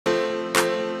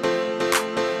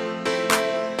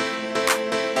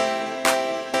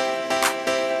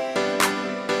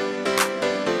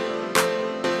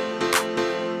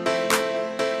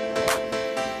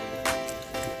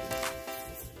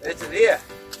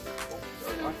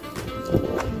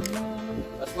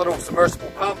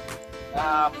submersible pump. It's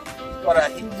got a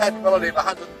head capability of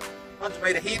 100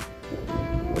 metre head.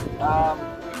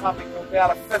 We're pumping to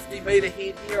about a 50 metre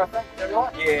head here, I think. Is that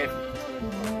right?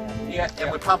 Yeah,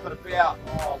 and we're pumping about,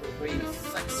 would be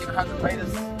 600-700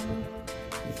 metres.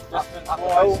 Up the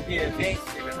hole. Yeah,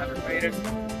 700 metres.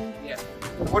 Yeah.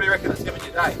 What do you reckon it's giving you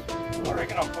a day? I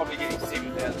reckon I'm probably getting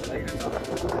 7,000 litres on it.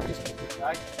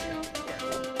 Okay.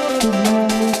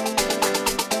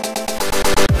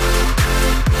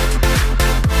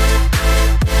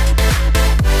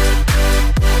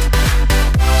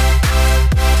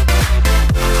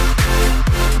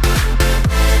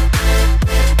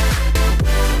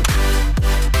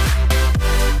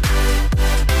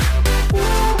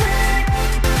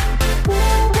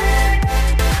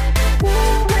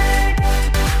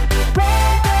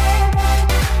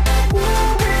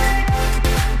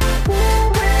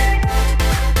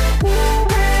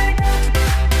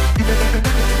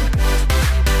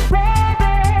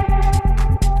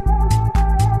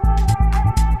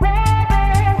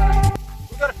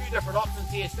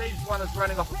 Steve's one is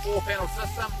running off a 4-panel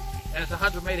system and it's a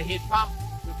 100 metre head pump.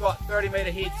 We've got 30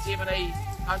 metre head, 70,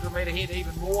 100 metre head,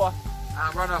 even more,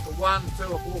 running off a 1, 2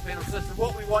 or 4-panel system.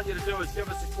 What we want you to do is give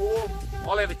us a call.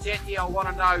 I'll have a chat to you. I want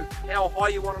to know how high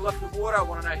you want to lift the water. I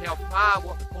want to know how far,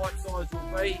 what the pipe size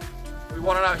will be. We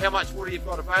want to know how much water you've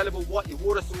got available, what your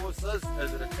water source is.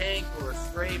 Is it a tank or a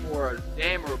stream or a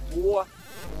dam or a bore?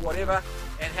 Whatever,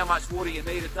 and how much water you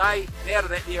need a day. And out of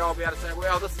that there I'll be able to say,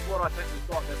 well, this is what I think we've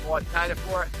got that might cater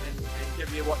for it, and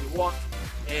give you what you want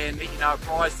and let you know a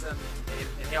price and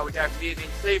how we go from there. Then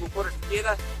Steve will put it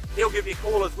together. He'll give you a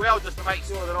call as well just to make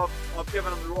sure that I've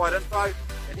given him the right info,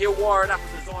 and he'll wire it up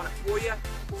and design it for you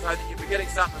so that you'll be getting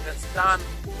something that's done,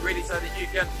 ready, so that you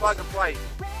can plug and play,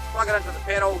 plug it into the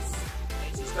panels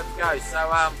and she's good to go.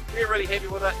 So we're really happy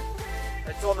with it.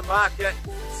 It's on the market,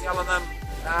 selling them.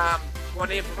 Want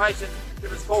the information,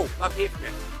 give us a call. Love to hear from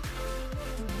you.